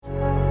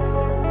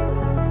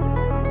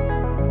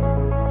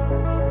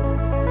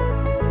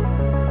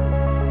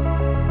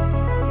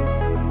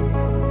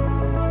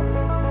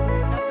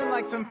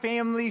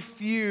Family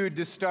Feud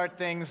to start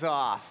things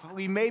off.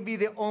 We may be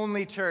the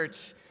only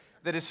church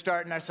that is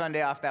starting our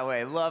Sunday off that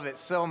way. Love it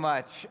so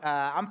much.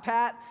 I'm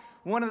Pat,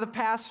 one of the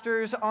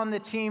pastors on the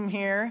team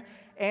here,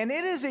 and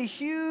it is a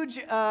huge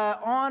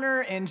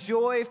honor and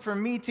joy for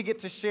me to get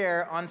to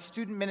share on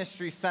Student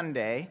Ministry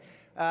Sunday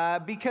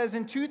because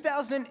in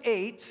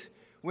 2008,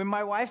 when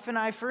my wife and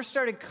I first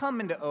started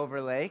coming to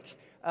Overlake,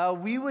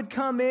 we would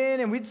come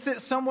in and we'd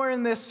sit somewhere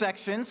in this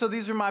section. So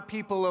these are my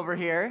people over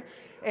here.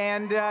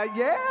 And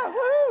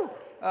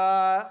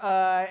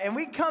and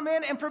we'd come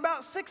in, and for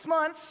about 6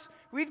 months,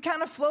 we'd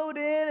kind of float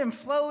in and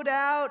float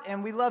out,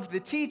 and we loved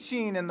the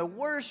teaching and the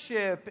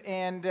worship,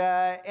 and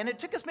it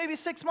took us maybe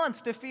 6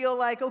 months to feel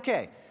like,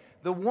 okay,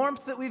 the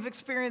warmth that we've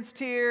experienced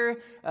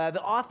here,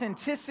 the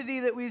authenticity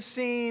that we've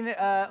seen,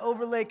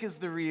 Overlake is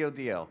the real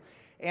deal.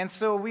 And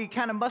so we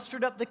kind of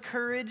mustered up the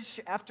courage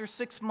after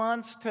 6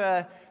 months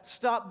to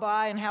stop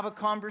by and have a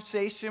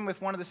conversation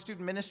with one of the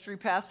student ministry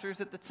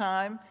pastors at the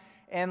time.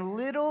 And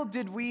little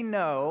did we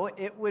know,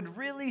 it would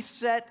really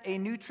set a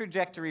new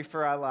trajectory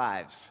for our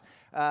lives.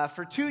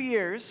 For 2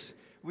 years,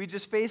 we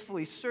just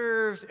faithfully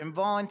served and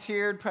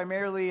volunteered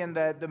primarily in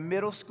the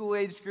middle school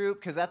age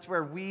group, because that's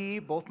where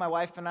both my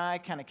wife and I,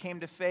 kind of came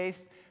to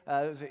faith.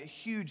 It was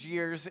huge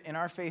years in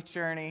our faith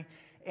journey.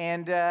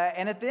 And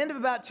at the end of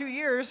about 2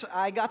 years,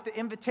 I got the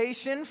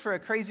invitation for a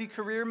crazy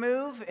career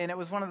move, and it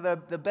was one of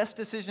the best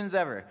decisions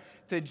ever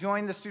to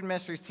join the student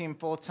ministries team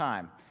full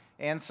time.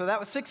 And so that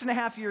was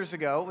 6.5 years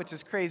ago, which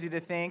is crazy to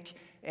think.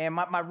 And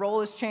my role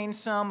has changed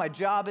some, my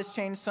job has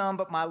changed some,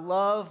 but my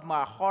love,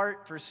 my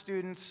heart for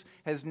students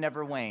has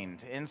never waned.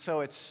 And so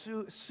it's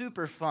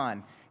super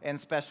fun and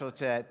special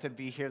to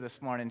be here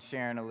this morning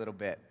sharing a little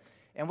bit.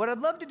 And what I'd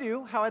love to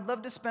do, how I'd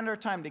love to spend our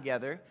time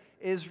together,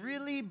 is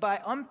really by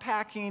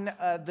unpacking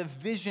the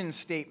vision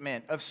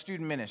statement of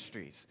student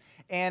ministries.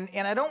 And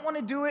I don't want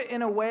to do it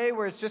in a way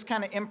where it's just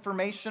kind of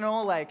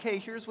informational, like, hey,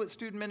 here's what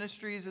student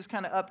ministries is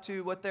kind of up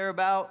to, what they're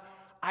about.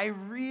 I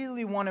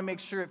really want to make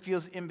sure it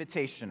feels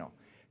invitational,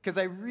 because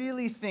I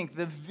really think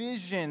the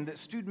vision that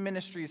student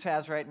ministries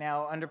has right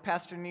now under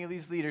Pastor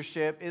Neely's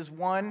leadership is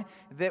one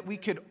that we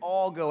could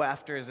all go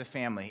after as a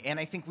family, and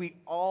I think we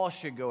all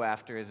should go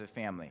after as a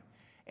family.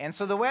 And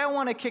so the way I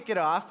want to kick it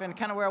off, and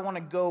kind of where I want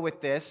to go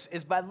with this,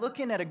 is by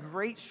looking at a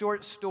great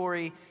short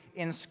story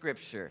in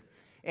Scripture.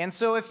 And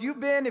so if you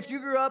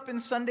grew up in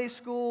Sunday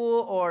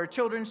school or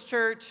children's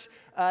church,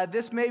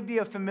 this may be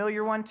a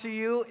familiar one to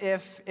you.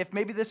 If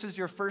maybe this is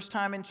your first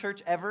time in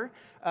church ever,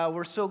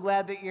 we're so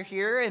glad that you're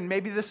here. And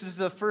maybe this is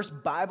the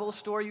first Bible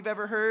story you've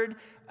ever heard.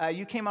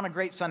 You came on a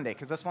great Sunday,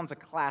 because this one's a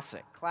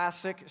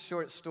classic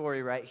short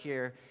story right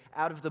here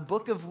out of the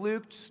book of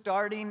Luke,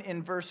 starting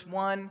in verse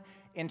 1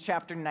 in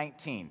chapter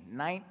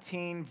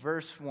 19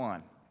 verse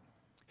 1.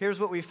 Here's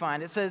what we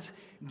find. It says,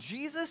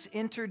 Jesus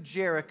entered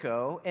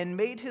Jericho and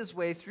made his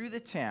way through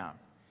the town.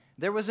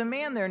 There was a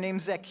man there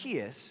named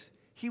Zacchaeus.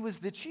 He was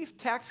the chief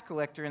tax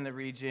collector in the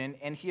region,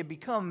 and he had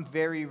become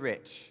very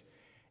rich.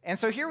 And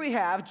so here we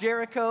have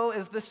Jericho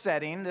as the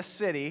setting, the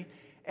city.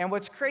 And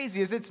what's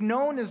crazy is it's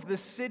known as the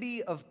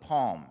City of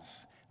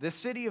Palms. The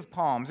City of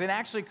Palms. And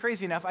actually,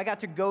 crazy enough, I got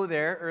to go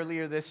there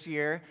earlier this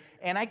year,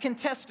 and I can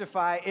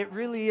testify it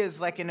really is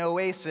like an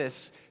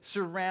oasis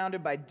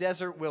surrounded by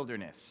desert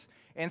wilderness.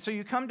 And so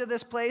you come to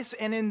this place,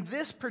 and in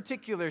this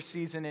particular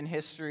season in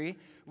history,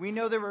 we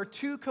know there were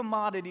two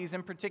commodities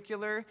in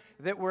particular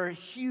that were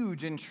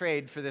huge in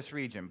trade for this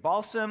region,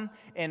 balsam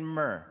and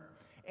myrrh.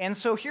 And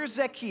so here's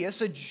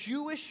Zacchaeus, a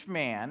Jewish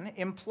man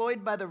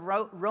employed by the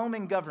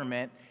Roman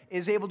government,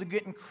 is able to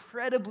get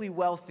incredibly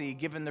wealthy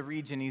given the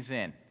region he's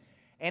in.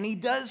 And he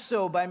does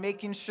so by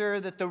making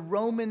sure that the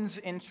Romans'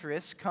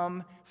 interests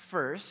come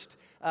first,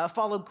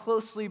 followed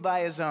closely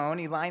by his own.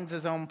 He lines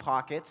his own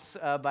pockets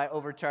by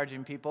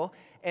overcharging people.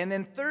 And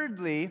then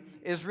thirdly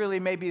is really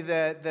maybe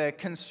the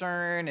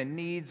concern and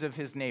needs of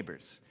his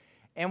neighbors.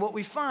 And what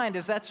we find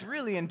is that's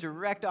really in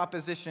direct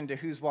opposition to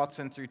who's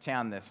waltzing through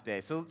town this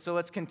day. So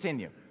let's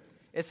continue.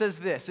 It says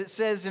this. It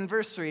says in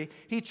verse 3,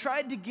 he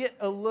tried to get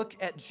a look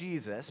at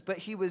Jesus, but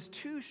he was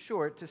too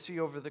short to see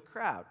over the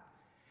crowd.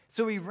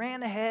 So he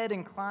ran ahead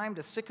and climbed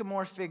a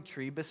sycamore fig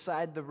tree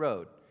beside the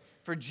road,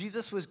 for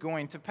Jesus was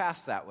going to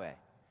pass that way.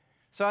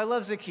 So I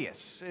love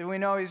Zacchaeus. We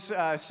know he's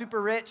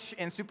super rich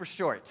and super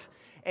short.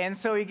 And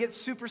so he gets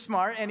super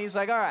smart, and he's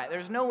like, all right,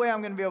 there's no way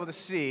I'm going to be able to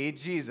see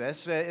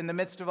Jesus in the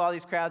midst of all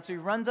these crowds. So he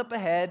runs up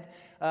ahead,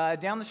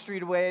 down the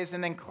street a ways,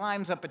 and then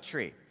climbs up a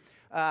tree.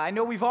 I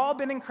know we've all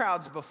been in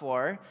crowds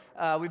before.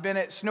 We've been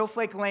at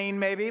Snowflake Lane,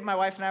 maybe. My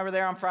wife and I were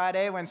there on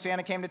Friday when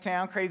Santa came to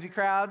town, crazy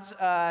crowds.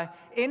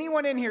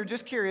 Anyone in here,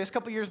 just curious, a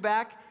couple years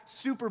back,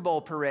 Super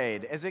Bowl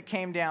parade as it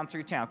came down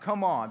through town.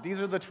 Come on, these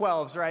are the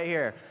 12s right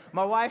here.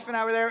 My wife and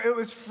I were there. It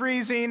was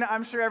freezing.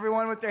 I'm sure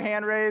everyone with their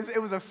hand raised.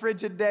 It was a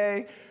frigid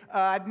day.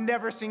 I'd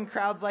never seen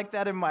crowds like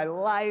that in my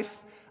life.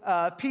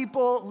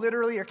 People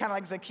literally are kind of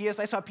like Zacchaeus.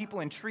 I saw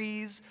people in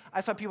trees. I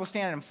saw people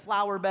standing in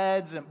flower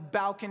beds and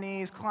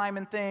balconies,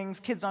 climbing things,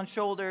 kids on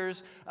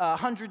shoulders,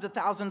 hundreds of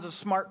thousands of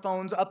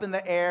smartphones up in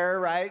the air,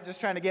 right? Just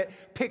trying to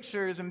get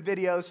pictures and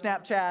videos,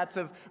 Snapchats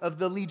of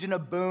the Legion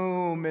of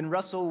Boom and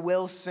Russell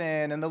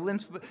Wilson and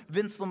the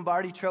Vince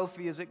Lombardi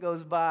Trophy as it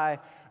goes by.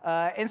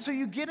 And so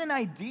you get an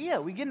idea.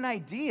 We get an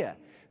idea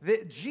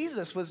that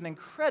Jesus was an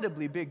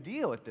incredibly big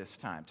deal at this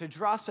time, to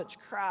draw such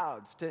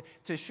crowds,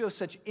 to show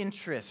such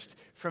interest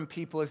from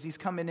people as he's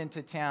coming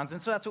into towns. And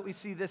so that's what we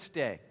see this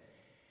day.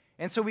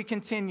 And so we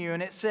continue,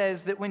 and it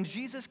says that when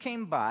Jesus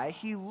came by,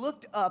 he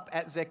looked up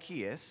at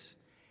Zacchaeus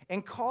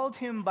and called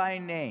him by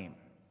name.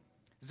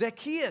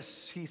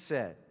 "Zacchaeus," he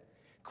said,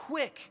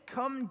 "quick,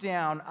 come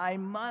down. I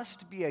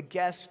must be a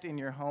guest in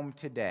your home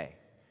today."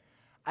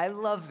 I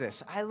love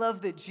this. I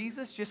love that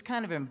Jesus just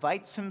kind of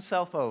invites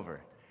himself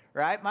over.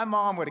 Right? My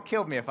mom would have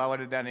killed me if I would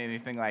have done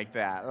anything like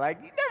that.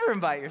 Like, you never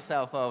invite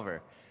yourself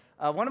over.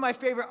 One of my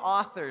favorite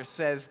authors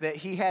says that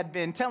he had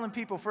been telling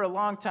people for a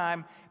long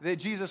time that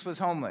Jesus was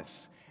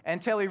homeless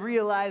until he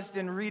realized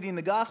in reading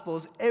the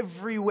Gospels,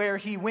 everywhere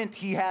he went,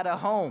 he had a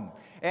home.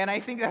 And I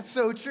think that's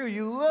so true.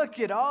 You look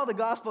at all the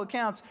Gospel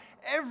accounts,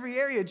 every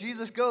area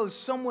Jesus goes,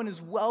 someone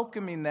is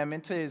welcoming them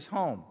into his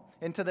home,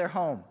 into their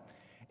home.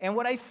 And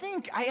I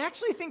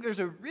actually think there's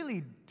a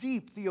really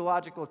deep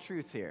theological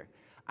truth here.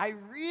 I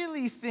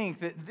really think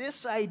that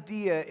this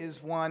idea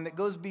is one that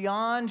goes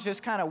beyond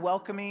just kind of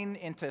welcoming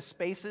into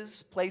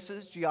spaces,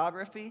 places,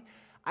 geography.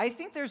 I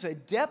think there's a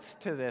depth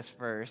to this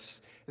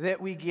verse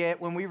that we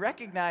get when we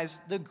recognize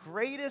the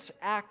greatest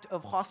act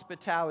of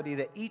hospitality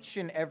that each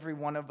and every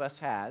one of us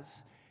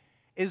has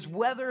is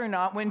whether or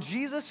not when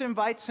Jesus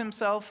invites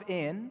himself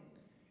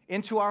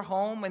into our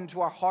home,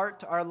 into our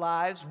heart, our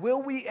lives,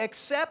 will we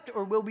accept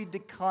or will we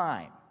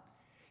decline?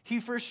 He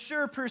for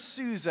sure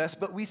pursues us,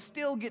 but we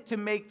still get to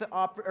make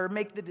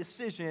the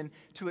decision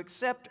to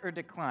accept or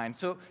decline.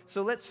 So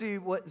let's see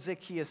what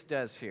Zacchaeus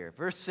does here.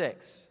 Verse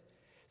 6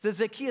 says,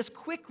 Zacchaeus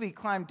quickly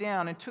climbed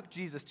down and took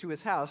Jesus to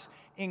his house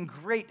in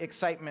great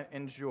excitement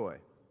and joy.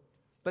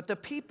 But the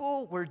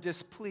people were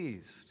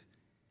displeased.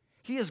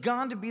 "He has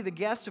gone to be the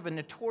guest of a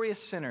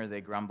notorious sinner,"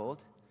 they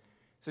grumbled.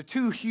 So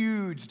two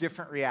huge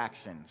different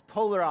reactions,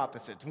 polar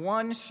opposites.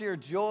 One, sheer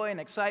joy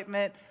and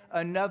excitement.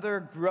 Another,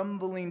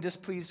 grumbling,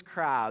 displeased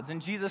crowds. And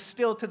Jesus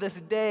still to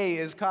this day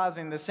is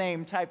causing the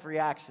same type of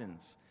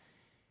reactions.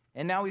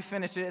 And now we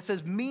finish it. It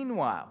says,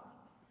 "Meanwhile,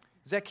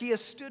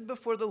 Zacchaeus stood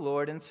before the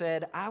Lord and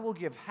said, 'I will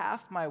give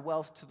half my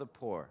wealth to the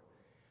poor.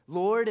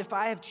 Lord, if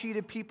I have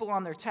cheated people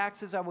on their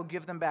taxes, I will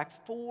give them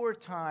back 4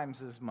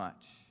 times as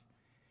much.'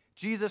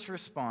 Jesus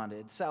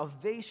responded,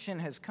 'Salvation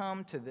has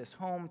come to this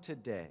home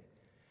today.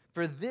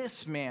 For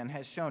this man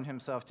has shown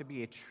himself to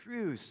be a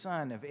true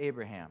son of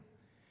Abraham.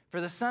 For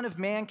the Son of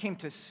Man came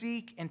to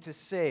seek and to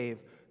save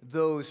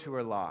those who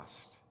are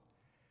lost.'"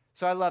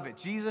 So I love it.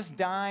 Jesus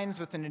dines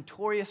with a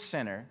notorious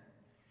sinner,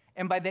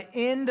 and by the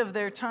end of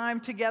their time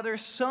together,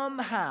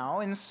 somehow,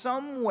 in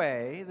some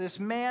way, this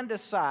man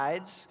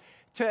decides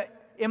to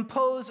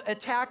impose a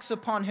tax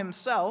upon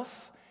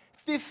himself,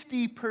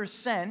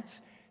 50%,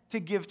 to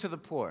give to the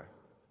poor.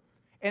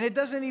 And it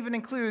doesn't even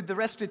include the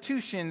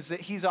restitutions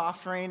that he's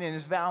offering and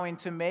is vowing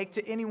to make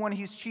to anyone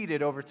he's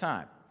cheated over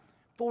time.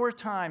 4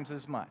 times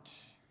as much.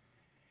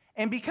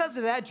 And because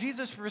of that,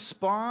 Jesus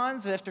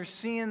responds after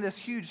seeing this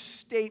huge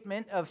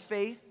statement of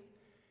faith.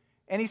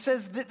 And he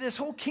says that this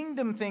whole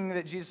kingdom thing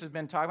that Jesus has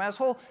been talking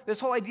about, this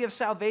whole idea of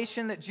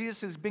salvation that Jesus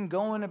has been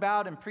going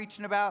about and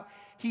preaching about,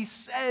 he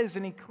says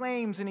and he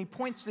claims and he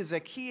points to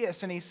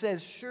Zacchaeus and he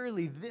says,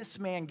 surely this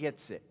man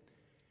gets it.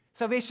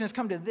 Salvation has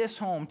come to this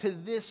home, to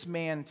this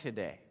man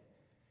today.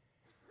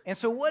 And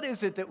so what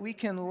is it that we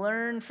can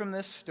learn from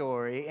this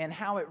story and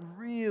how it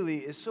really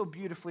is so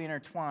beautifully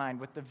intertwined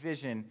with the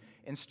vision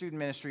in student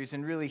ministries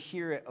and really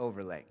here at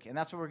Overlake? And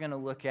that's what we're going to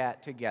look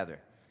at together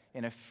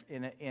in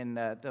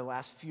the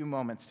last few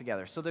moments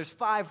together. So there's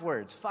 5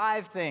 words,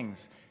 5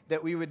 things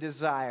that we would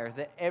desire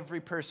that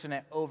every person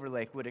at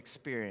Overlake would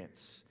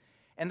experience.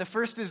 And the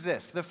first is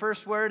this. The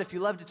first word, if you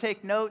love to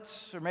take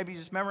notes or maybe you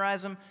just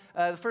memorize them,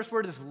 the first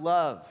word is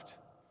loved.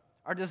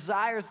 Our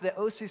desire is that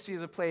OCC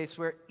is a place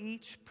where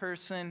each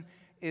person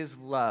is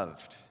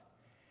loved.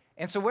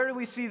 And so where do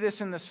we see this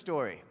in the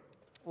story?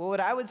 Well, what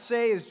I would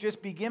say is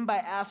just begin by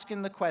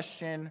asking the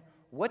question,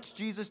 what's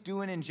Jesus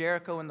doing in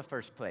Jericho in the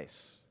first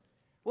place?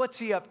 What's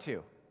he up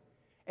to?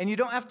 And you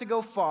don't have to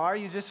go far.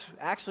 We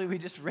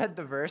just read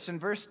the verse. In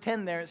verse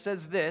 10 there, it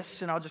says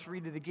this, and I'll just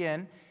read it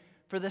again.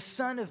 For the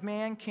Son of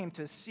Man came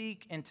to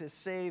seek and to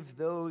save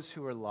those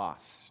who are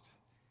lost.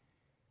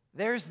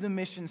 There's the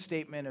mission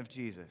statement of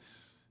Jesus.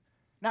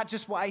 Not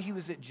just why he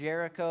was at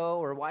Jericho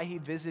or why he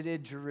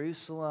visited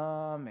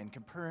Jerusalem and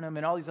Capernaum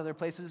and all these other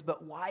places,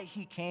 but why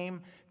he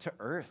came to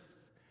earth,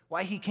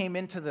 why he came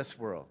into this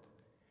world.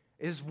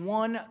 Is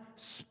one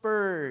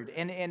spurred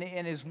and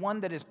is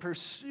one that is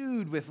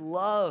pursued with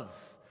love,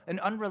 an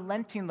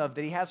unrelenting love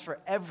that he has for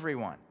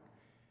everyone.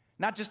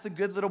 Not just the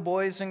good little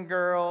boys and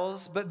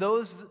girls, but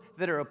those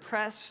that are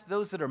oppressed,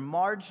 those that are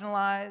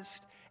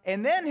marginalized,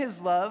 And then his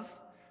love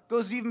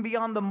goes even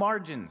beyond the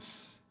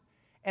margins,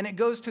 and it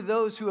goes to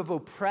those who have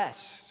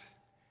oppressed,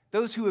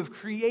 those who have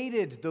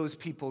created those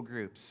people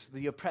groups,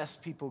 the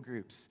oppressed people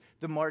groups,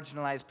 the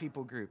marginalized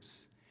people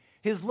groups.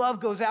 His love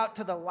goes out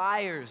to the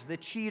liars, the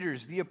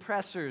cheaters, the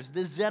oppressors,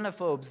 the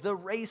xenophobes, the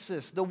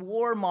racists, the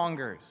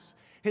warmongers.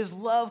 His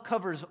love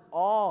covers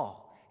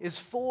all, is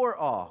for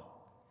all.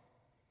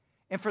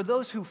 And for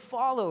those who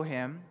follow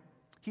him,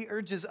 he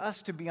urges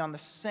us to be on the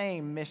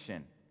same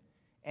mission.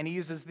 And he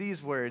uses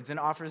these words and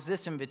offers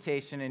this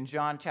invitation in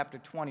John chapter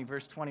 20,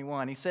 verse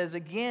 21. He says,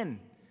 "Again,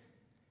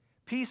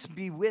 peace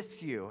be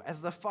with you.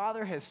 As the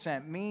Father has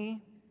sent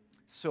me,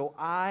 so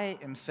I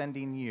am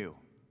sending you."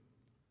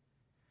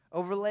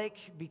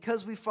 Overlake,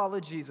 because we follow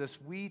Jesus,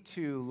 we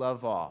too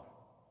love all.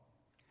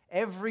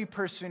 Every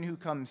person who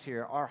comes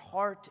here, our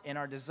heart and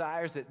our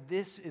desire is that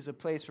this is a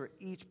place where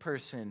each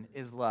person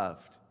is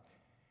loved.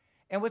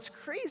 And what's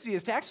crazy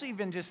is to actually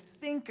even just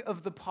think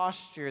of the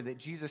posture that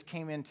Jesus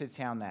came into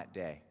town that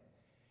day.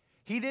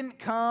 He didn't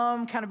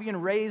come kind of being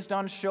raised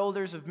on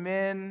shoulders of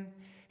men.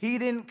 He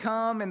didn't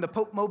come in the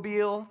Pope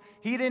Mobile.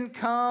 He didn't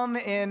come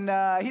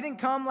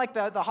like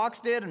the Hawks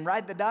did and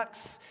ride the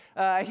ducks.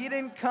 He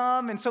didn't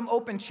come in some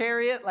open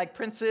chariot like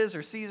princes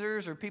or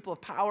Caesars or people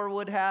of power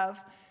would have.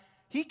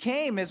 He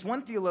came, as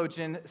one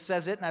theologian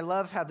says it, and I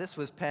love how this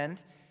was penned.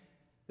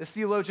 This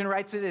theologian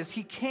writes it as,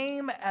 he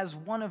came as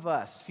one of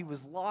us. He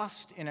was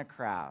lost in a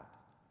crowd.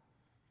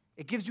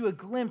 It gives you a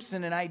glimpse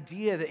and an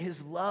idea that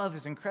his love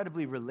is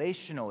incredibly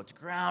relational. It's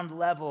ground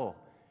level.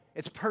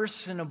 It's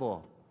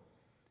personable.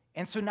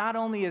 And so not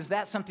only is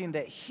that something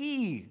that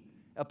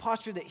a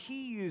posture that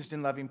he used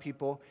in loving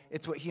people,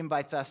 it's what he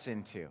invites us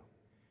into.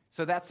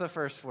 So that's the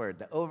first word.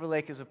 The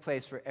Overlake is a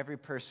place where every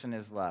person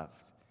is loved.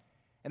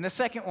 And the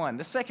second one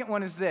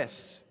is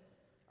this.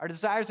 Our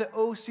desires at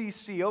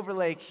OCC,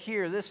 Overlake,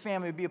 here, this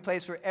family would be a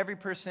place where every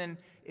person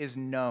is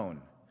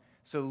known.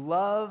 So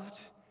loved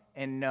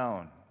and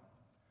known.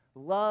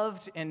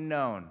 Loved and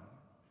known.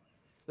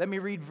 Let me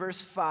read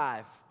verse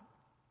 5.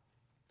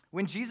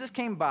 When Jesus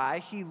came by,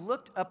 he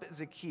looked up at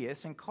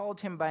Zacchaeus and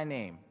called him by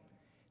name.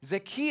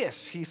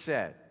 "Zacchaeus," he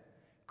said,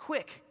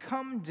 "quick,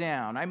 come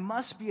down. I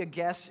must be a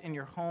guest in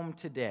your home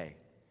today."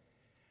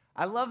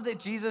 I love that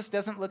Jesus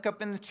doesn't look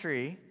up in the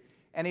tree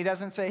and he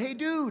doesn't say, "Hey,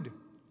 dude.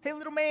 Hey,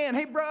 little man.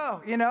 Hey,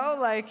 bro."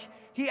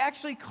 He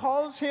actually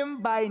calls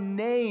him by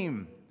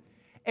name.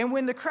 And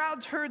when the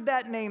crowds heard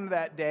that name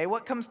that day,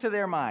 what comes to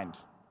their mind?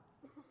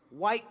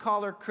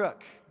 White-collar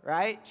crook,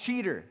 right?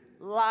 Cheater,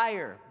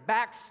 liar,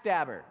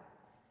 backstabber.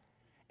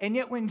 And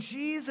yet when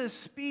Jesus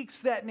speaks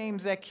that name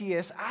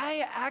Zacchaeus,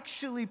 I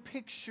actually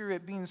picture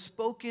it being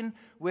spoken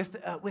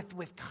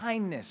with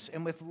kindness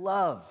and with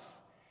love.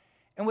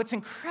 And what's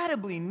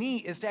incredibly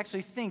neat is to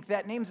actually think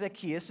that name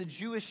Zacchaeus, a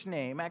Jewish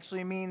name,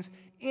 actually means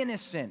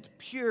innocent,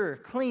 pure,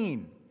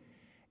 clean.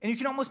 And you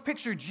can almost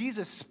picture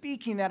Jesus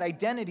speaking that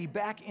identity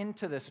back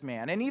into this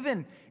man. And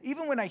even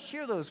when I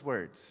hear those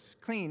words,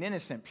 clean,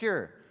 innocent,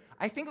 pure,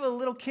 I think of a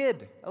little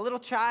kid, a little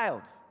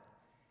child.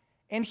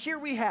 And here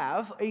we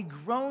have a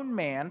grown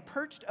man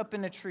perched up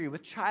in a tree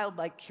with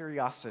childlike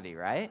curiosity,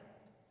 right?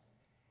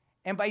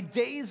 And by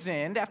day's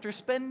end, after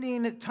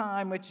spending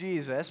time with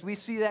Jesus, we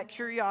see that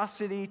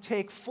curiosity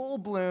take full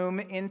bloom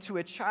into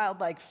a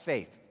childlike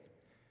faith.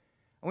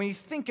 And when you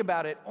think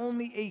about it,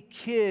 only a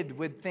kid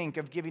would think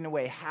of giving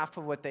away half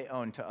of what they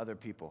own to other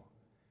people.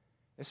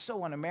 It's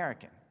so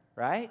un-American,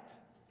 right?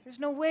 There's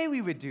no way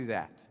we would do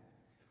that.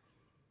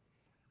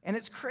 And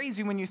it's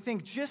crazy when you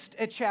think just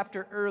a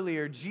chapter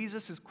earlier,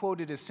 Jesus is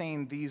quoted as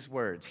saying these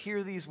words.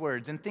 Hear these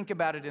words and think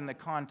about it in the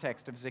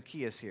context of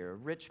Zacchaeus here, a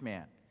rich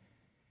man.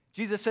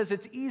 Jesus says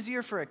it's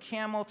easier for a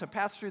camel to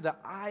pass through the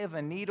eye of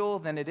a needle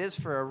than it is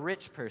for a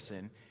rich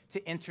person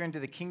to enter into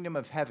the kingdom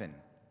of heaven.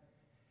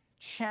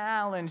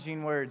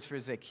 Challenging words for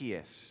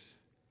Zacchaeus.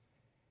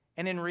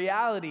 And in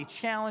reality,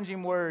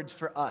 challenging words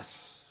for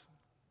us.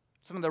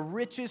 Some of the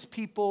richest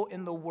people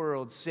in the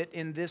world sit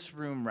in this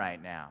room right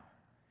now.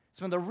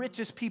 Some of the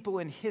richest people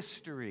in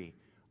history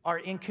are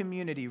in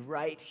community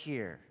right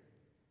here.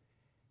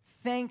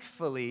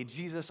 Thankfully,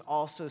 Jesus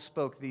also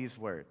spoke these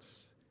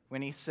words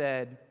when he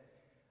said,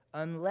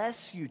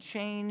 "Unless you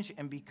change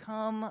and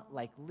become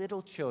like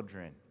little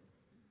children,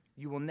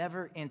 you will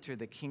never enter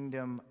the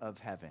kingdom of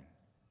heaven."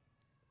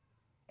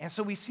 And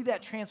so we see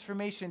that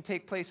transformation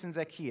take place in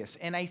Zacchaeus.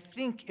 And I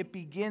think it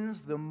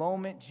begins the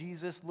moment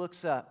Jesus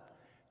looks up,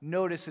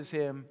 notices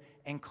him,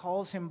 and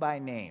calls him by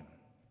name.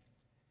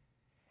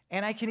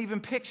 And I can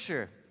even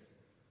picture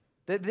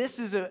that this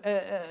is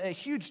a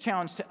huge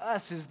challenge to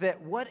us, is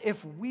that what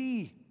if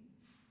we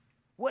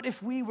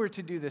were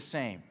to do the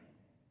same?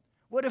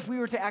 What if we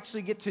were to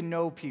actually get to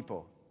know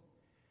people?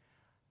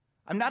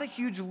 I'm not a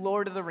huge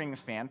Lord of the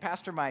Rings fan.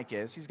 Pastor Mike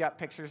is. He's got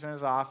pictures in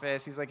his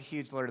office. He's like a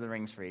huge Lord of the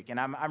Rings freak. And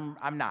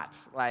I'm not.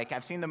 Like,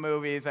 I've seen the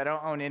movies. I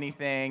don't own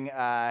anything.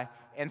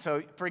 And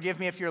so forgive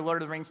me if you're a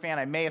Lord of the Rings fan.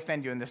 I may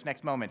offend you in this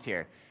next moment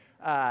here.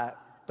 But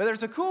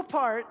there's a cool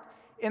part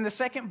in the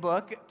second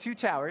book, Two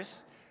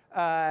Towers,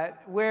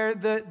 where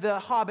the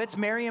hobbits,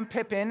 Merry and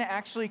Pippin,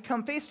 actually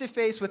come face to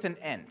face with an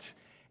Ent.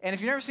 And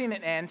if you've never seen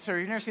an ent, or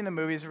you've never seen the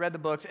movies or read the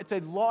books, it's a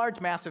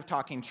large, massive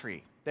talking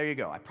tree. There you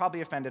go. I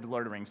probably offended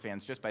Lord of the Rings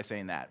fans just by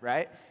saying that,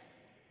 right?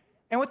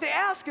 And what they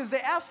ask is, they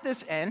ask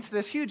this ent,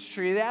 this huge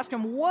tree, they ask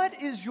him,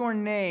 what is your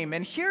name?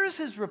 And here's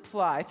his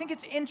reply. I think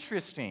it's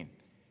interesting.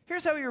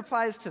 Here's how he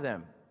replies to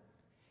them.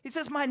 He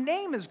says, my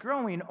name is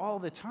growing all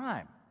the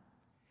time,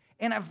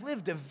 and I've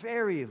lived a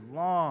very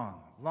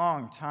long,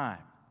 long time.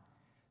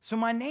 So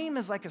my name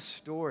is like a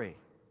story.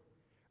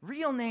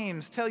 Real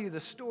names tell you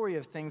the story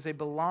of things they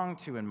belong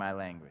to in my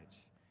language.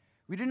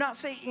 We do not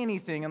say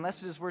anything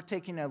unless it is worth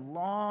taking a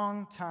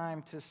long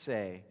time to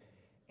say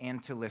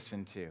and to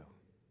listen to.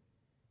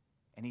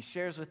 And he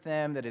shares with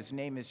them that his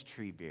name is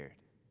Treebeard,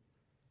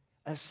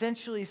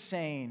 essentially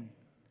saying,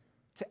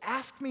 to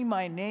ask me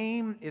my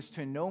name is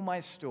to know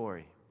my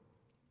story.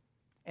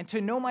 And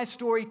to know my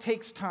story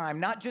takes time,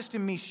 not just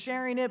in me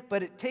sharing it,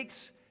 but it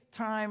takes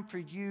time for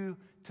you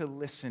to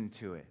listen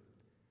to it.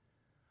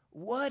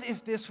 What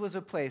if this was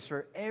a place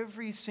where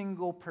every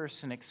single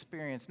person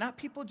experienced not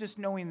people just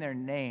knowing their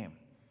name,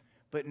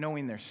 but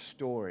knowing their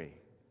story,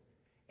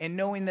 and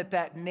knowing that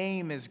that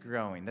name is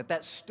growing, that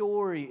that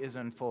story is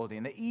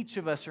unfolding, that each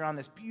of us are on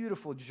this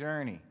beautiful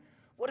journey?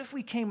 What if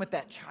we came with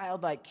that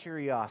childlike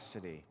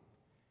curiosity?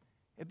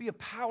 It'd be a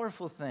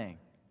powerful thing.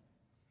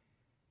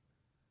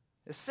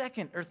 The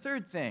second or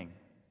third thing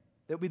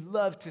that we'd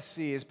love to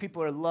see is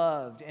people are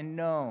loved and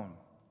known.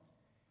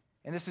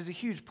 And this is a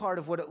huge part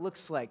of what it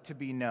looks like to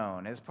be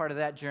known. As part of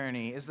that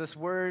journey is this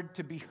word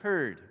to be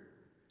heard.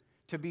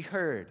 To be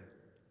heard.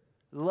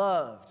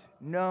 Loved,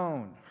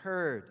 known,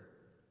 heard.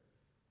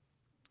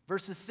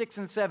 Verses 6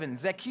 and 7,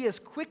 Zacchaeus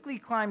quickly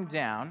climbed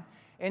down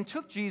and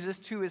took Jesus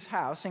to his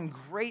house in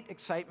great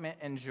excitement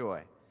and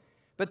joy.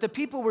 But the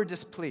people were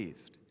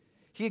displeased.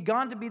 He had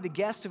gone to be the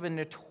guest of a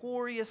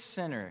notorious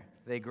sinner,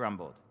 they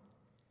grumbled.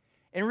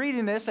 In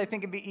reading this, I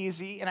think it'd be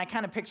easy, and I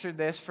kind of pictured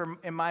this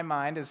in my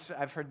mind as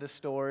I've heard this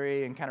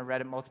story and kind of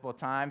read it multiple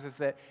times, is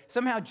that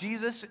somehow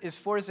Jesus is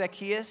for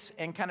Zacchaeus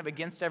and kind of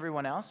against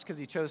everyone else because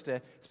he chose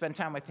to spend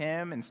time with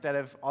him instead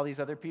of all these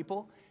other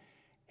people.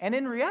 And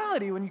in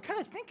reality, when you kind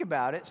of think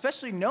about it,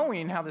 especially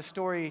knowing how the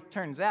story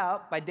turns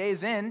out, by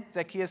day's end,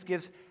 Zacchaeus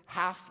gives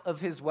half of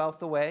his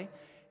wealth away,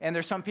 and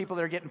there's some people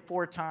that are getting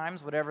 4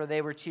 times whatever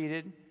they were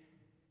cheated.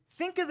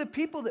 Think of the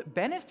people that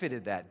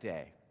benefited that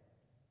day.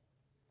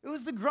 It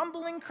was the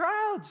grumbling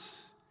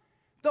crowds.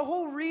 The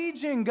whole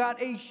region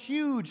got a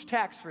huge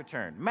tax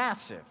return,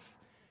 massive.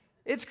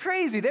 It's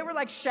crazy. They were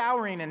like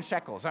showering in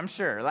shekels, I'm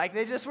sure. Like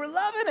they just were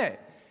loving it.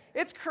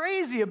 It's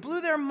crazy. It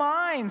blew their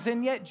minds.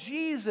 And yet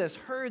Jesus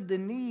heard the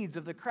needs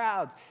of the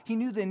crowds. He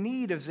knew the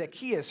need of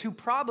Zacchaeus, who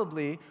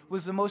probably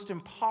was the most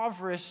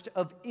impoverished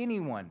of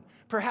anyone.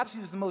 Perhaps he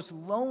was the most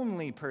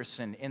lonely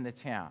person in the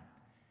town.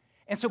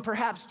 And so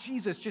perhaps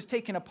Jesus just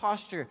taking a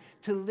posture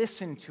to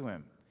listen to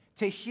him,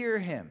 to hear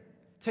him,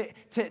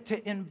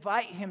 to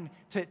invite him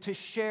to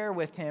share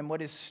with him what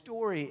his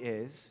story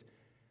is.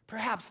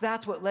 Perhaps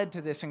that's what led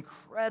to this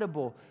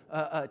incredible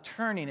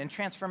turning and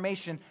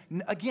transformation.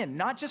 Again,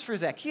 not just for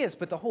Zacchaeus,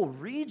 but the whole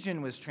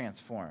region was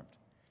transformed.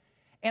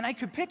 And I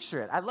could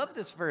picture it. I love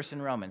this verse in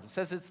Romans. It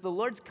says it's the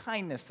Lord's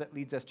kindness that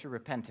leads us to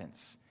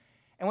repentance.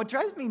 And what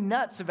drives me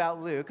nuts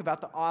about Luke, about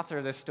the author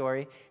of this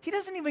story, he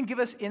doesn't even give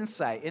us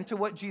insight into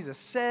what Jesus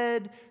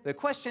said, the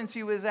questions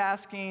he was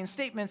asking,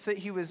 statements that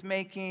he was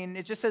making.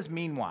 It just says,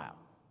 meanwhile.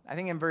 I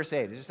think in verse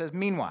 8, it just says,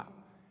 meanwhile.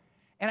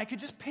 And I could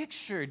just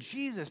picture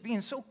Jesus being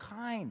so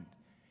kind.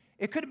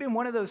 It could have been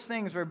one of those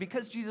things where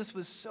because Jesus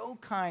was so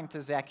kind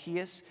to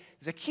Zacchaeus,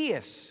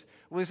 Zacchaeus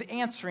was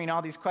answering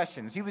all these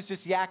questions. He was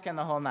just yakking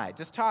the whole night,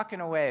 just talking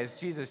away as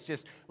Jesus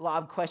just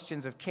lobbed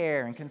questions of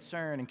care and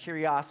concern and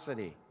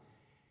curiosity.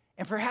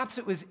 And perhaps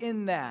it was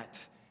in that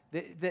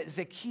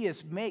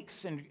Zacchaeus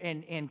makes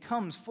and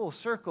comes full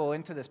circle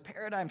into this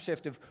paradigm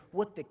shift of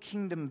what the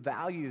kingdom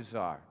values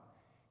are.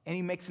 And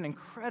he makes an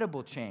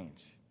incredible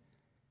change.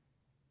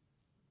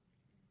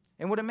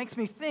 And what it makes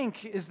me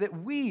think is that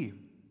we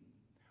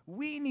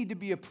need to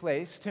be a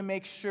place to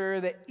make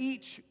sure that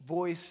each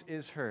voice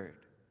is heard.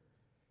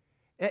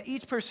 That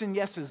each person,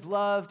 yes, is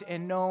loved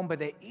and known, but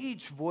that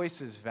each voice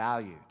is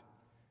valued.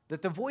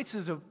 That the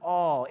voices of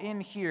all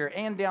in here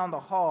and down the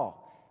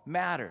hall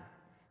matter.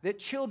 That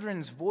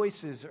children's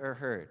voices are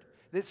heard.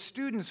 That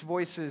students'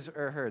 voices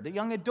are heard. That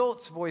young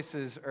adults'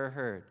 voices are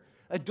heard.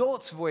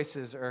 Adults'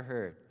 voices are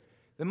heard.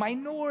 The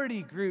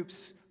minority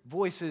groups'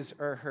 voices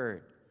are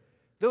heard.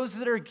 Those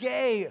that are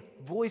gay,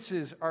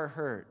 voices are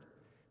heard.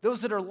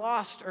 Those that are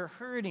lost or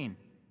hurting,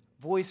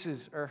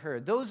 voices are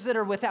heard. Those that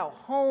are without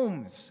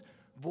homes,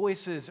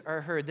 voices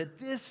are heard. That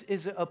this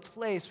is a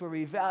place where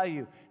we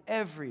value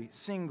every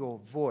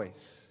single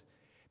voice.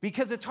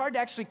 Because it's hard to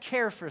actually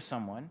care for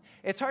someone.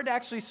 It's hard to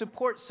actually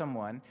support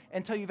someone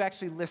until you've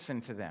actually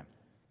listened to them.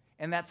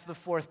 And that's the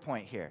fourth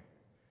point here.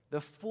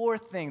 The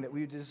fourth thing that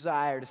we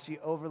desire to see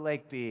over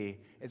Lake B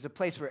is a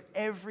place where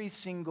every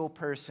single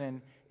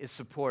person is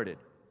supported.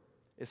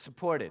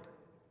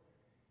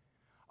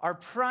 Our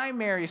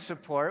primary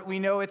support, we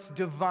know it's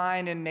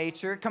divine in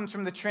nature. It comes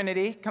from the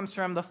Trinity. It comes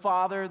from the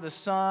Father, the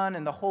Son,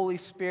 and the Holy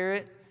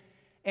Spirit.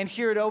 And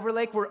here at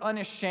Overlake, we're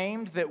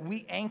unashamed that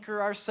we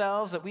anchor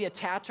ourselves, that we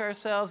attach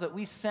ourselves, that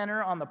we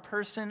center on the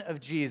person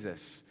of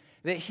Jesus,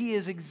 that he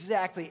is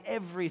exactly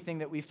everything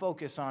that we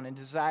focus on and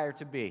desire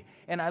to be.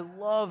 And I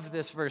love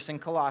this verse in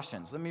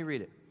Colossians. Let me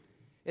read it.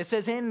 It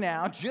says, "And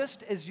now,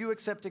 just as you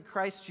accepted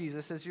Christ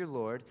Jesus as your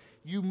Lord,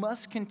 you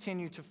must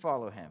continue to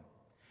follow him.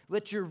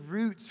 Let your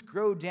roots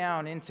grow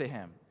down into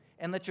him,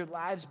 and let your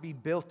lives be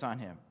built on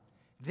him.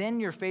 Then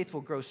your faith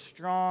will grow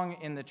strong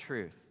in the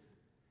truth."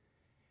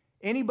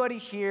 Anybody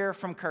here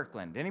from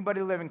Kirkland?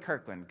 Anybody live in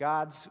Kirkland?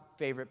 God's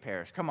favorite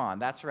parish. Come on,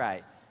 that's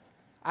right.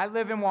 I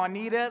live in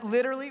Juanita.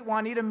 Literally,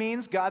 Juanita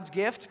means God's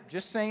gift.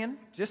 Just saying.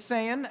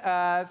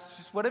 It's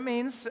just what it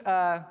means.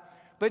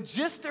 But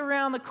just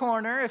around the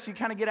corner, if you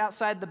kind of get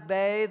outside the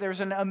bay, there's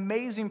an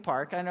amazing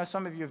park. I know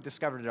some of you have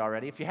discovered it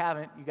already. If you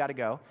haven't, you got to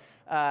go.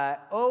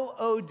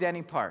 O.O.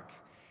 Denny Park.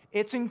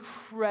 It's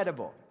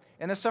incredible.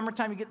 In the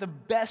summertime, you get the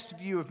best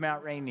view of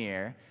Mount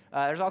Rainier.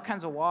 There's all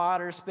kinds of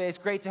water space.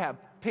 Great to have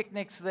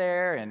picnics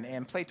there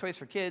and play toys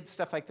for kids,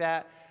 stuff like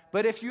that.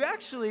 But if you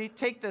actually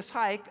take this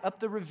hike up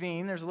the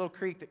ravine, there's a little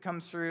creek that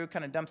comes through,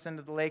 kind of dumps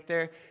into the lake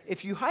there.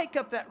 If you hike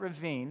up that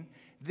ravine,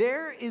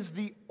 there is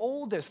the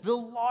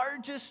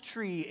largest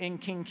tree in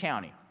King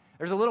County.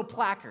 There's a little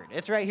placard.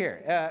 It's right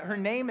here. Her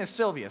name is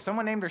Sylvia.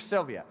 Someone named her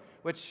Sylvia,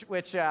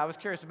 which I was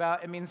curious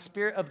about. It means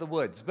spirit of the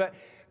woods.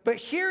 But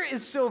here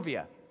is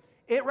Sylvia.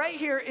 Right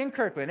here in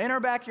Kirkland, in our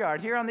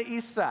backyard, here on the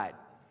east side.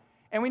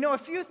 And we know a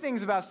few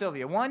things about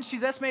Sylvia. One,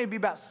 she's estimated to be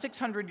about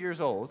 600 years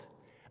old.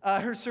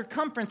 Her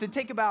circumference, it'd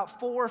take about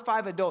 4 or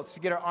 5 adults to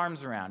get her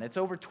arms around. It's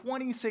over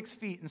 26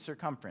 feet in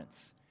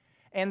circumference.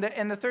 And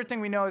the third thing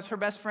we know is her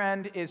best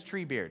friend is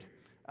Treebeard.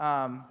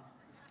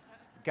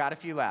 Got a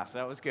few laughs.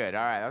 That was good.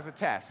 All right, that was a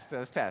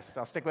test.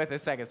 I'll stick with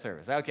this second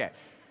service. Okay.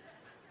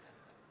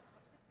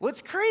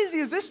 What's crazy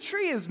is this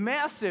tree is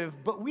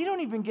massive, but we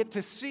don't even get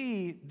to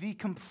see the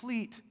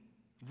complete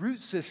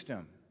root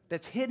system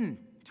that's hidden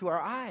to our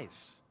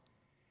eyes.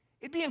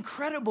 It'd be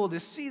incredible to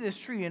see this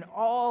tree in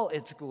all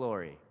its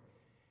glory.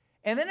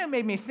 And then it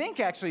made me think,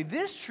 actually,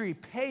 this tree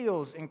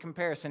pales in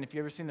comparison if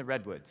you've ever seen the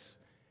redwoods.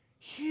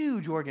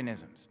 Huge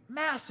organisms,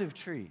 massive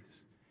trees.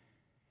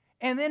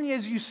 And then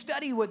as you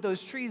study what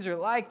those trees are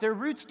like, their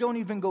roots don't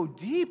even go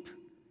deep.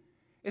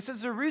 It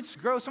says their roots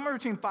grow somewhere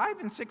between 5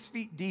 and 6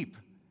 feet deep.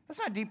 That's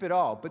not deep at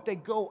all, but they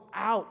go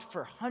out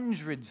for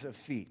hundreds of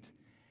feet.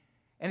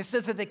 And it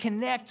says that they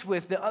connect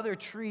with the other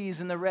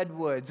trees in the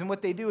redwoods. And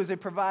what they do is they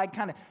provide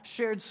kind of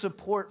shared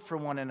support for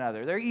one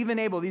another. They're even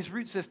able, these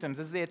root systems,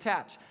 as they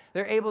attach,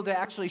 they're able to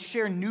actually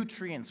share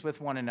nutrients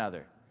with one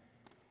another.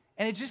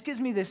 And it just gives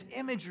me this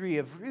imagery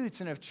of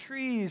roots and of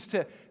trees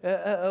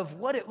of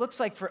what it looks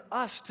like for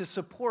us to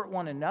support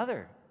one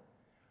another,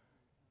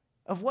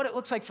 of what it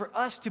looks like for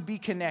us to be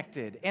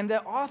connected. And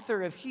the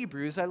author of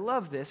Hebrews, I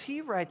love this,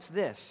 he writes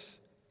this.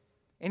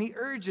 And he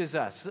urges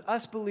us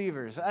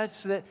believers,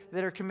 us that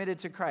are committed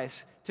to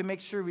Christ, to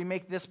make sure we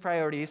make this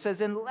priority. He says,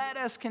 "And let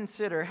us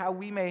consider how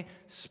we may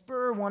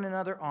spur one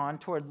another on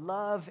toward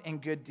love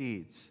and good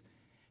deeds,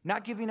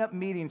 not giving up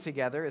meeting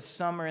together, as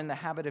some are in the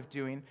habit of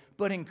doing,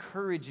 but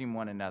encouraging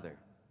one another."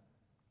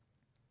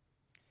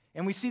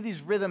 And we see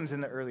these rhythms in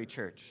the early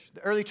church.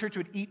 The early church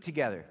would eat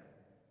together.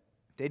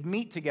 They'd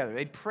meet together.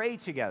 They'd pray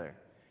together.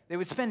 They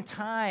would spend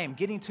time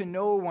getting to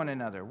know one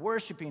another,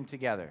 worshiping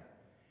together.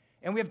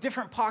 And we have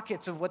different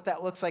pockets of what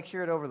that looks like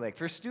here at Overlake.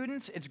 For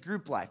students, it's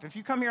group life. If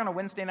you come here on a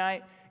Wednesday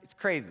night, it's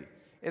crazy.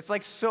 It's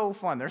like so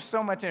fun. There's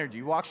so much energy.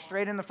 You walk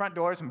straight in the front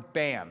doors and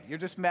bam, you're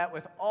just met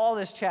with all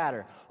this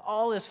chatter,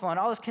 all this fun,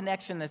 all this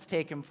connection that's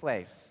taking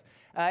place.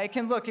 It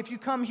can look, if you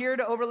come here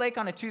to Overlake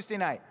on a Tuesday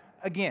night,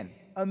 again,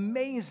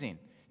 amazing.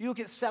 You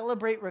look at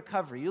Celebrate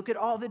Recovery. You look at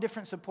all the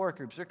different support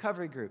groups,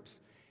 recovery groups.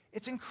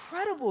 It's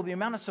incredible the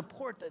amount of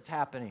support that's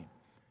happening.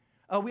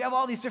 We have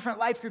all these different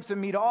life groups that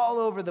meet all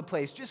over the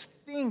place. Just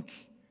think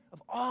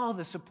of all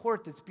the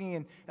support that's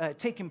being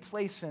taking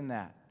place in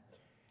that.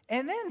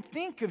 And then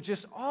think of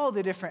just all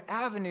the different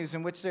avenues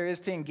in which there is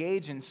to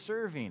engage in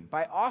serving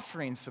by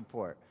offering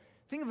support.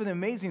 Think of the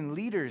amazing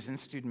leaders in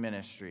student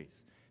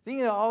ministries.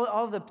 Think of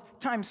all the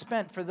time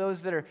spent for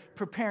those that are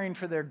preparing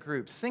for their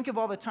groups. Think of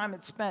all the time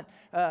that's spent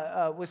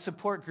with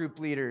support group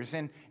leaders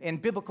and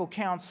biblical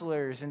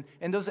counselors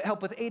and those that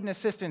help with aid and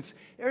assistance.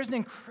 There's an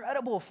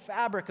incredible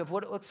fabric of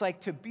what it looks like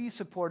to be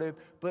supportive,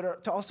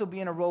 but to also be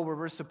in a role where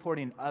we're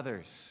supporting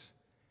others.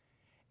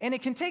 And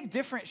it can take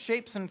different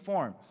shapes and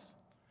forms.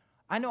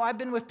 I know I've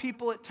been with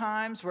people at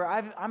times where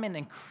I'm in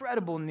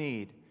incredible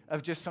need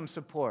of just some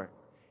support.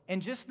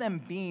 And just them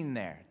being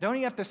there, don't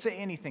even have to say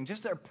anything,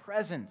 just their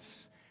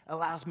presence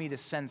allows me to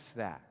sense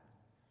that.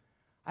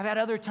 I've had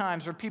other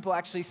times where people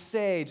actually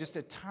say just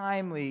a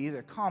timely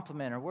either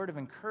compliment or word of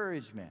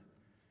encouragement,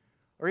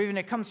 or even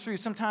it comes through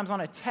sometimes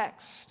on a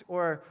text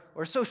or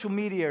social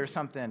media or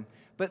something.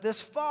 But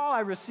this fall, I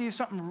received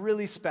something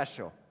really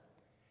special.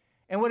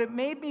 And what it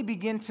made me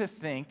begin to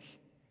think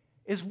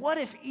is, what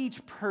if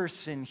each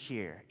person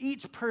here,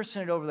 each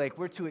person at Overlake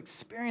were to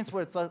experience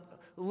what it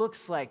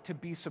looks like to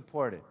be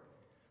supported?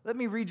 Let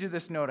me read you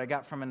this note I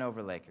got from an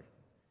Overlaker.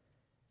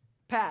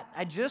 Pat,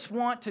 I just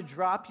want to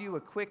drop you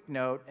a quick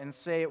note and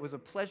say it was a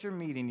pleasure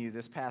meeting you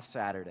this past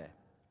Saturday.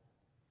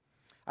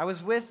 I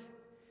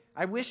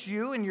wish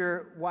you and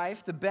your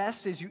wife the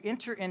best as you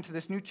enter into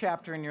this new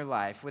chapter in your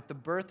life with the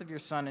birth of your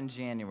son in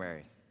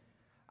January.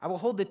 I will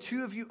hold the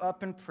two of you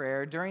up in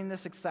prayer during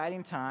this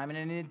exciting time, and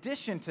in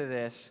addition to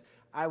this,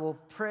 I will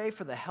pray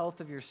for the health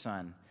of your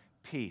son.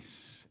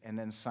 Peace, and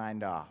then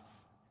signed off.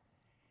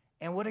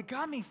 And what it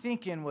got me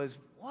thinking was,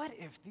 what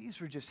if these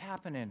were just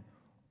happening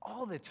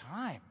all the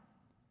time?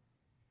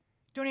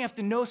 Don't you have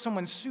to know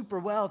someone super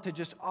well to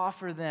just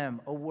offer them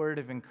a word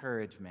of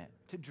encouragement,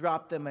 to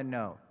drop them a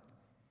note,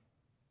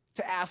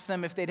 to ask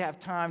them if they'd have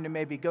time to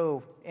maybe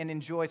go and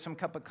enjoy some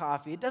cup of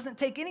coffee? It doesn't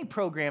take any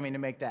programming to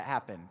make that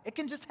happen. It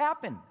can just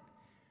happen.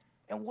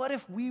 And what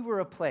if we were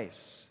a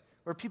place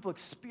where people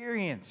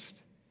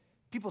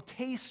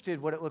tasted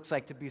what it looks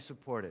like to be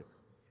supported?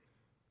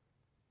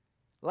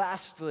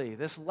 Lastly,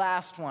 this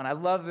last one, I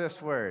love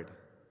this word.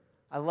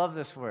 The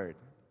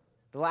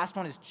last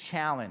one is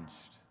challenged.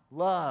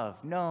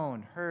 Loved,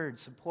 known, heard,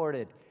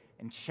 supported,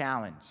 and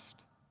challenged.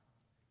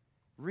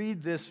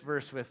 Read this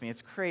verse with me.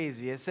 It's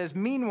crazy. It says,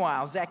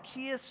 "Meanwhile,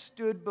 Zacchaeus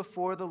stood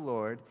before the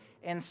Lord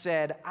and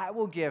said, 'I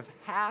will give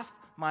half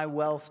my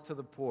wealth to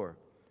the poor.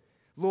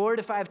 Lord,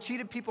 if I have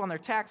cheated people on their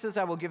taxes,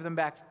 I will give them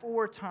back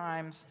 4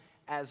 times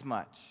as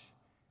much.'"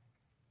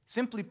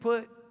 Simply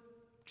put,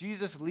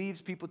 Jesus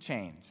leaves people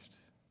changed.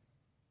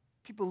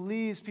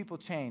 People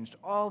changed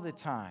all the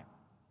time.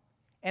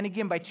 And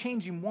again, by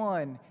changing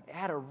one, it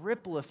had a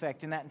ripple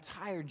effect in that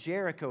entire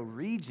Jericho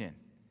region.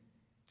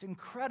 It's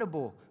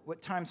incredible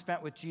what time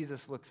spent with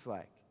Jesus looks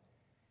like.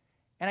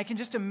 And I can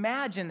just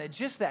imagine that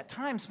just that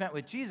time spent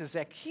with Jesus,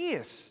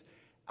 Zacchaeus,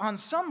 on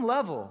some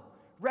level,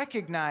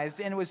 recognized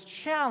and was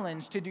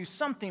challenged to do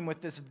something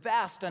with this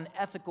vast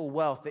unethical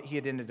wealth that he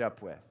had ended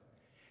up with.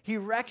 He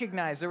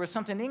recognized there was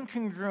something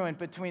incongruent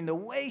between the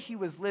way he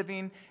was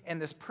living and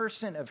this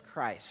person of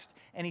Christ.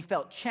 And he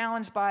felt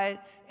challenged by it,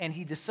 and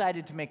he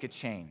decided to make a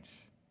change.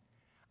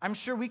 I'm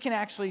sure we can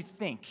actually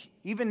think,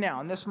 even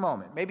now in this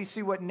moment, maybe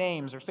see what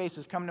names or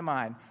faces come to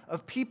mind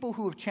of people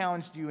who have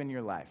challenged you in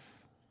your life.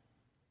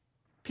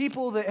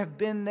 People that have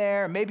been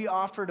there, maybe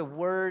offered a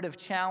word of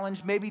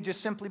challenge, maybe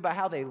just simply by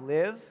how they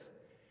live,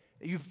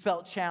 you've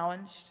felt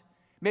challenged.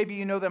 Maybe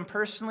you know them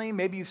personally,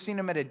 maybe you've seen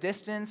them at a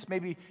distance,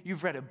 maybe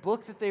you've read a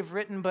book that they've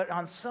written, but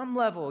on some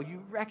level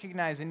you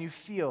recognize and you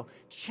feel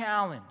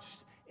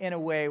challenged in a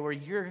way where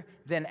you're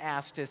then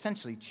asked to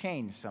essentially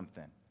change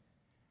something.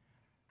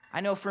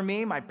 I know for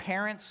me, my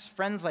parents,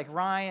 friends like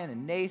Ryan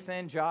and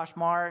Nathan, Josh,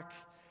 Mark,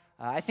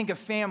 I think of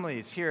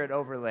families here at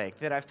Overlake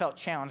that I felt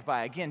challenged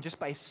by, again, just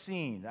by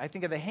seeing. I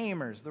think of the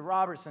Hamers, the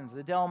Robertsons,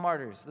 the Del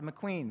Marters, the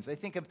McQueens. I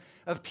think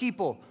of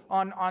people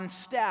on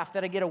staff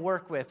that I get to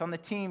work with, on the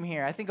team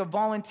here. I think of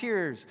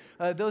volunteers,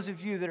 those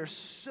of you that are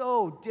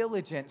so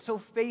diligent, so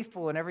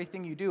faithful in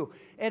everything you do.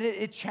 And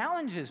it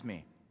challenges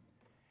me.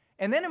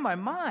 And then in my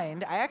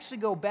mind, I actually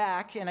go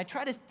back and I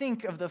try to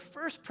think of the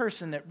first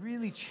person that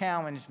really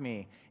challenged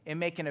me in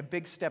making a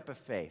big step of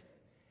faith.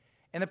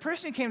 And the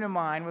person who came to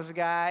mind was a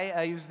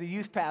guy, he was the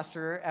youth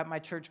pastor at my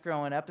church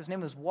growing up. His name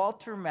was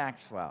Walter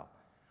Maxwell.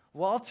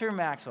 Walter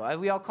Maxwell.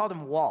 We all called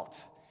him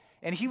Walt.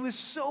 And he was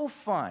so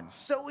fun,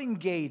 so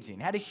engaging,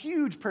 had a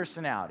huge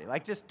personality,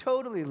 like just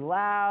totally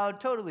loud,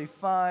 totally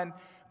fun.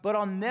 But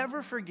I'll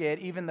never forget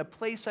even the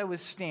place I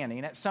was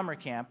standing at summer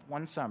camp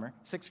one summer,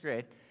 6th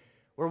grade,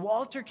 where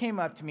Walter came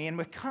up to me and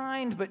with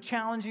kind but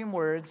challenging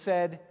words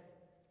said,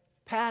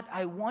 "Pat,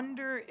 I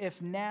wonder if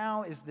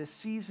now is the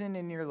season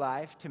in your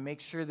life to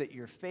make sure that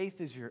your faith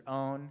is your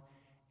own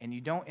and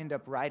you don't end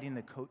up riding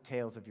the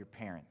coattails of your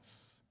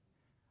parents."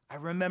 I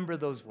remember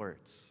those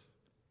words.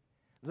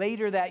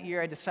 Later that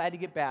year, I decided to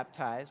get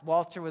baptized.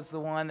 Walter was the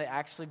one that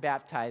actually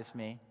baptized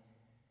me.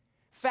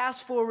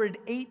 Fast forward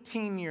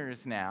 18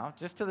 years now,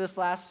 just to this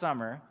last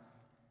summer.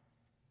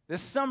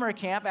 This summer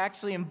camp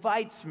actually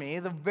invites me,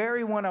 the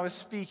very one I was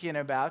speaking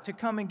about, to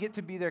come and get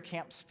to be their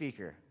camp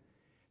speaker.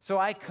 So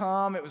I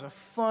come, it was a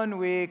fun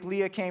week.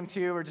 Leah came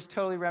too, we're just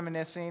totally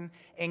reminiscing.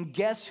 And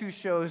guess who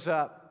shows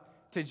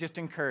up to just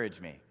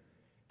encourage me,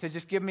 to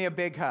just give me a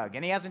big hug?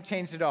 And he hasn't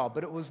changed at all,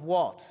 but it was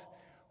Walt.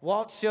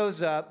 Walt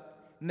shows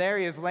up, and there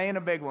he is laying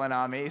a big one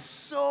on me. It's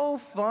so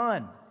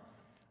fun.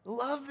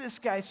 Love this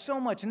guy so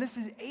much. And this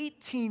is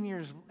 18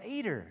 years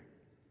later.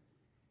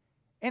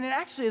 And it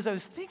actually, as I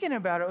was thinking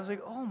about it, I was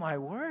like, oh my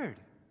word.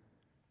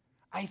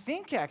 I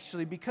think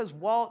actually because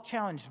Walt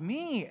challenged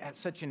me at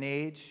such an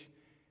age,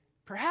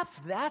 perhaps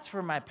that's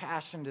where my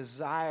passion,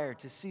 desire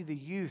to see the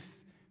youth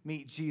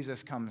meet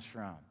Jesus comes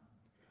from.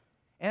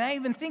 And I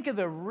even think of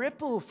the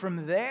ripple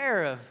from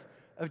there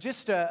of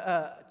just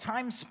a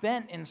time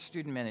spent in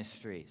student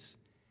ministries.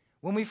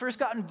 When we first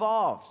got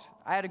involved,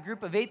 I had a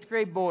group of 8th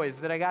grade boys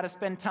that I got to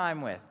spend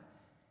time with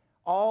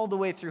all the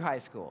way through high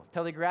school,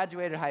 till they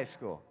graduated high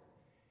school.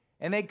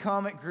 And they'd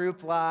come at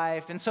group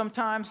life, and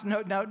sometimes,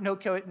 no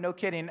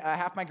kidding,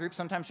 half my group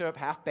sometimes showed up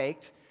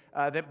half-baked,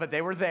 but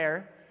they were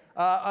there.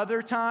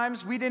 Other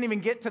times, we didn't even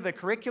get to the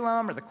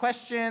curriculum or the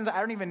questions. I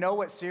don't even know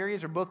what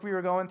series or book we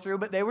were going through,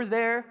 but they were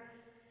there.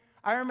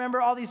 I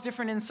remember all these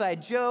different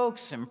inside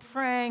jokes and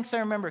pranks. I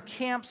remember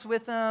camps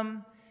with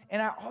them.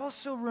 And I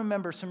also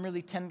remember some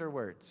really tender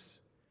words.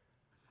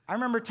 I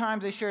remember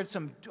times they shared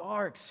some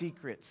dark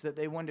secrets that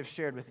they wouldn't have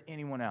shared with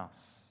anyone else.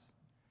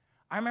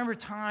 I remember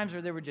times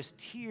where there were just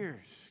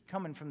tears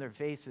coming from their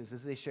faces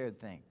as they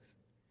shared things.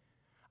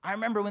 I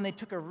remember when they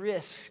took a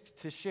risk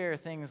to share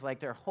things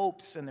like their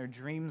hopes and their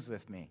dreams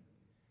with me.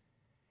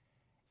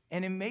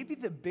 And it may be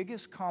the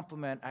biggest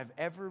compliment I've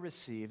ever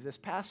received this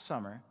past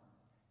summer,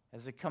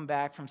 as they come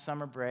back from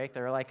summer break.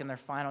 They're like in their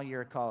final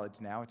year of college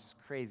now, which is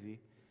crazy.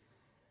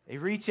 They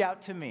reach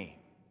out to me,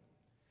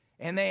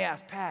 and they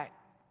ask, Pat,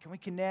 can we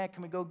connect?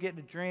 Can we go get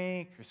a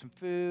drink or some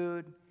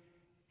food?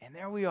 And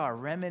there we are,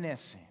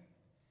 reminiscing.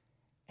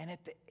 And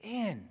at the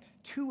end,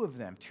 two of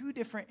them, two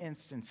different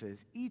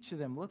instances, each of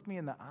them look me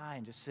in the eye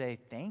and just say,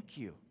 thank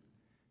you.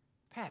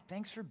 Pat,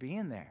 thanks for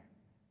being there.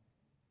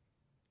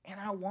 And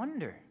I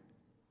wonder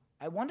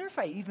if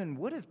I even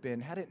would have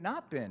been had it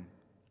not been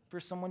for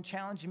someone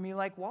challenging me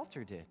like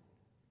Walter did.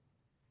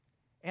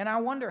 And I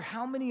wonder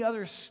how many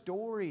other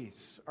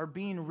stories are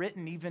being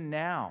written even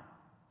now.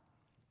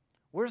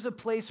 Where's a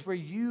place where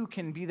you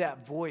can be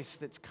that voice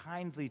that's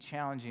kindly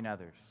challenging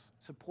others,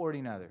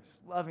 supporting others,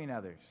 loving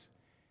others,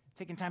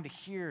 taking time to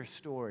hear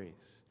stories,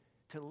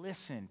 to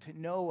listen, to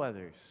know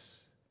others?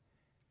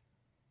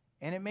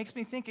 And it makes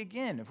me think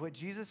again of what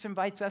Jesus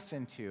invites us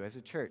into as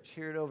a church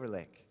here at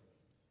Overlake.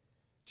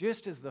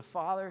 Just as the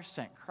Father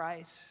sent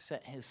Christ,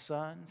 sent his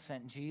Son,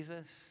 sent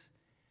Jesus,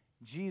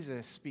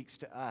 Jesus speaks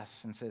to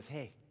us and says,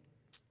 hey,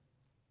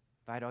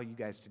 invite all you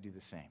guys to do the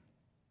same.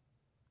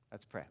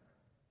 Let's pray.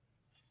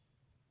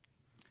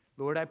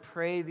 Lord, I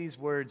pray these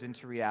words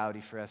into reality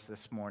for us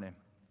this morning.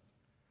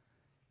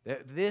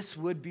 That this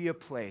would be a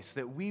place,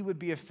 that we would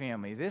be a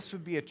family. This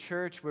would be a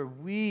church where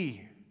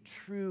we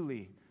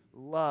truly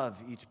love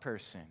each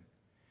person.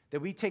 That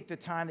we take the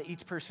time that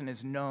each person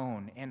is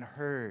known and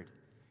heard.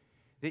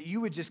 That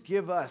you would just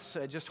give us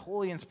just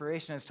holy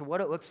inspiration as to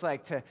what it looks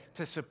like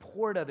to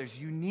support others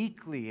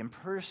uniquely and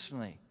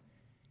personally.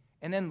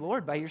 And then,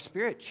 Lord, by your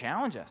Spirit,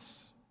 challenge us.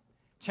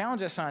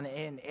 Challenge us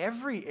in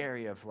every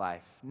area of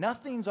life.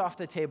 Nothing's off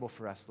the table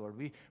for us, Lord.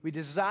 We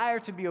desire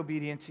to be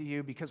obedient to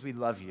you because we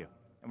love you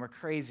and we're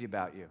crazy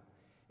about you.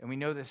 And we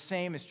know the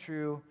same is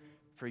true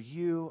for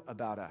you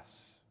about us.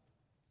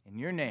 In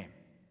your name,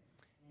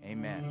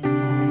 amen.